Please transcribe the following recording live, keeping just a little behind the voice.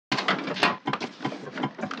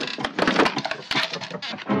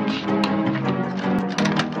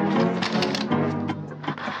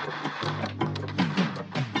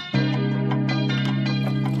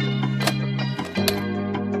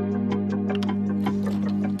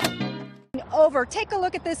over. Take a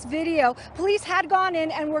look at this video. Police had gone in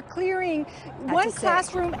and were clearing one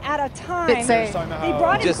classroom at a time. They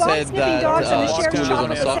brought in bomb-sniffing dogs and the sheriff's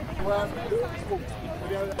office.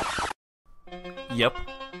 Yep,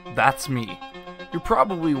 that's me. You're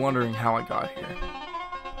probably wondering how I got here.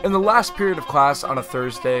 In the last period of class on a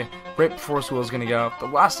Thursday, right before school was going to go, the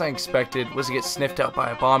last thing I expected was to get sniffed out by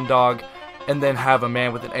a bomb dog and then have a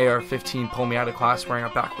man with an AR-15 pull me out of class wearing a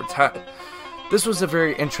backwards hat. This was a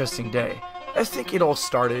very interesting day. I think it all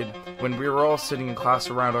started when we were all sitting in class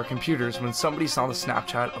around our computers when somebody saw the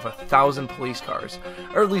Snapchat of 1,000 police cars,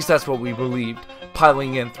 or at least that's what we believed,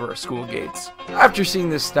 piling in through our school gates. After seeing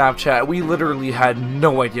this Snapchat, we literally had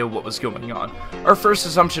no idea what was going on. Our first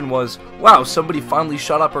assumption was, wow, somebody finally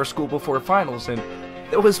shut up our school before finals, and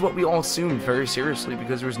that was what we all assumed very seriously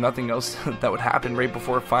because there was nothing else that would happen right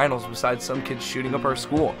before finals besides some kids shooting up our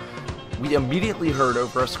school. We immediately heard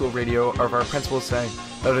over our school radio of our principal saying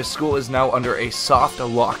that our school is now under a soft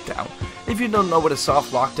lockdown. If you don't know what a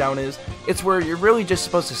soft lockdown is, it's where you're really just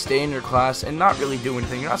supposed to stay in your class and not really do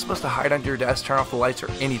anything. You're not supposed to hide under your desk, turn off the lights,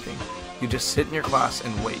 or anything. You just sit in your class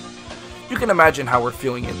and wait. You can imagine how we're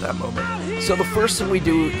feeling at that moment. So the first thing we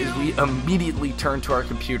do is we immediately turn to our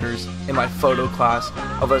computers in my photo class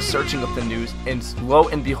of us searching up the news, and lo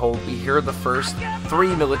and behold, we hear the first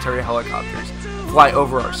 3 military helicopters fly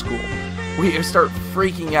over our school. We start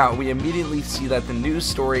freaking out. We immediately see that the news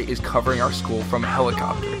story is covering our school from a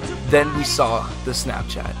helicopter. Then we saw the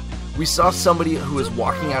Snapchat. We saw somebody who was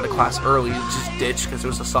walking out of class early, just ditched because it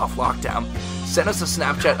was a soft lockdown, sent us a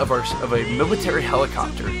Snapchat of a military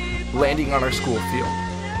helicopter landing on our school field.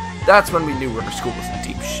 That's when we knew our school was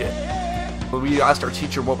in deep shit. But we asked our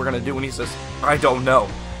teacher what we're going to do, and he says, I don't know.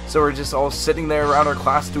 So we're just all sitting there around our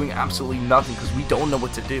class doing absolutely nothing because we don't know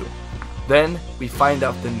what to do. Then we find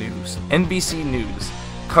out the news. NBC News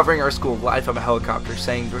covering our school live from a helicopter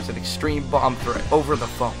saying there's an extreme bomb threat over the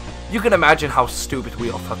phone. You can imagine how stupid we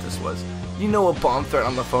all thought this was. You know a bomb threat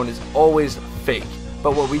on the phone is always fake.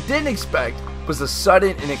 But what we didn't expect was the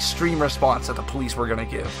sudden and extreme response that the police were going to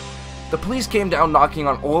give. The police came down knocking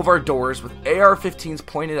on all of our doors with AR-15s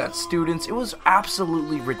pointed at students. It was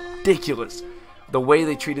absolutely ridiculous the way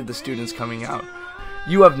they treated the students coming out.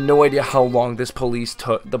 You have no idea how long the police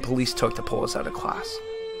took to pull us out of class.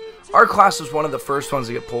 Our class was one of the first ones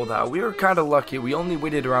to get pulled out. We were kind of lucky. We only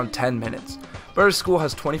waited around 10 minutes. But our school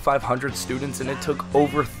has 2,500 students and it took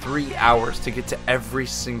over 3 hours to get to every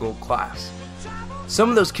single class. Some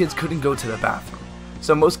of those kids couldn't go to the bathroom.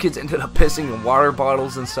 So most kids ended up pissing in water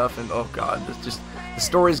bottles and stuff, and oh god, the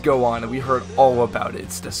stories go on and we heard all about it.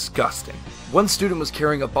 It's disgusting. One student was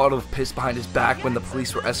carrying a bottle of piss behind his back when the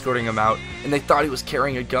police were escorting him out, and they thought he was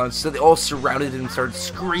carrying a gun, so they all surrounded him and started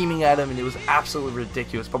screaming at him, and it was absolutely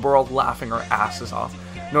ridiculous, but we're all laughing our asses off,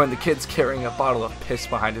 knowing the kid's carrying a bottle of piss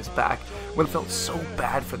behind his back, when it felt so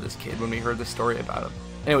bad for this kid when we heard the story about him.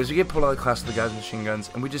 Anyways, we get pulled out of the class with the guys with machine guns,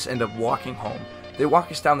 and we just end up walking home. They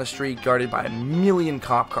walk us down the street guarded by 1,000,000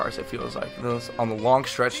 cop cars, it feels like, on the long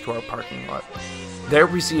stretch to our parking lot. There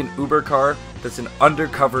we see an Uber car that's an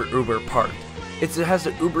undercover Uber parked. It has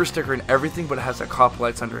the Uber sticker and everything, but it has the cop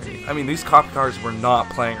lights underneath. I mean, these cop cars were not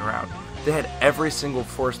playing around. They had every single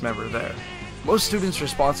force member there. Most students'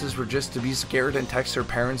 responses were just to be scared and text their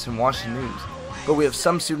parents and watch the news. But we have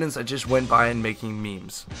some students that just went by and making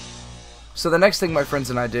memes. So the next thing my friends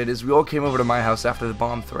and I did is we all came over to my house after the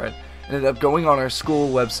bomb threat, and ended up going on our school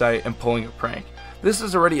website and pulling a prank. This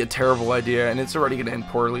is already a terrible idea, and it's already going to end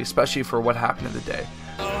poorly, especially for what happened in the day.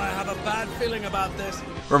 Oh, I have a bad feeling about this.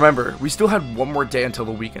 Remember, we still had one more day until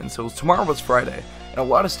the weekend, so tomorrow was Friday, and a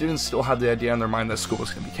lot of students still had the idea in their mind that school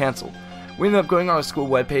was going to be canceled. We ended up going on a school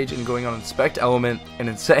webpage and going on Inspect Element, and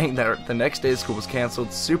in saying that the next day school was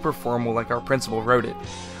canceled, super formal like our principal wrote it.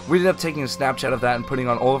 We ended up taking a Snapchat of that and putting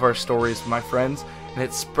on all of our stories with my friends, and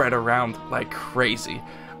it spread around like crazy.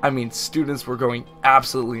 I mean, students were going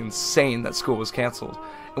absolutely insane that school was canceled.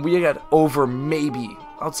 And we had over maybe,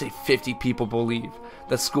 I would say 50 people believe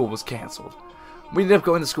that school was canceled. We ended up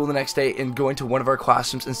going to school the next day and going to one of our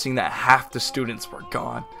classrooms and seeing that half the students were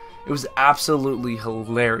gone. It was absolutely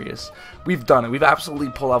hilarious. We've done it. We've absolutely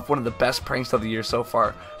pulled off one of the best pranks of the year so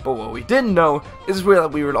far. But what we didn't know is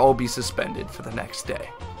that we would all be suspended for the next day.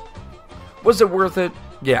 Was it worth it?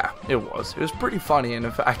 Yeah, it was. It was pretty funny, and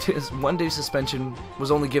in fact, his one-day suspension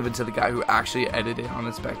was only given to the guy who actually edited on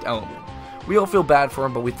Inspect Element. We all feel bad for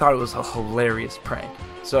him, but we thought it was a hilarious prank.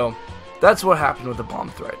 So, that's what happened with the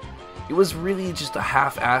bomb threat. It was really just a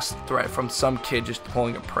half-assed threat from some kid just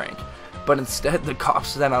pulling a prank. But instead, the cops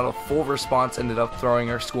sent out a full response, ended up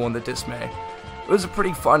throwing our school into dismay. It was a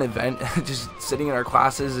pretty fun event, just sitting in our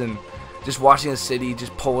classes and just watching the city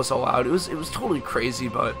just pull us all out. It was totally crazy,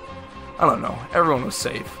 but I don't know. Everyone was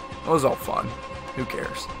safe. It was all fun. Who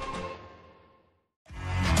cares?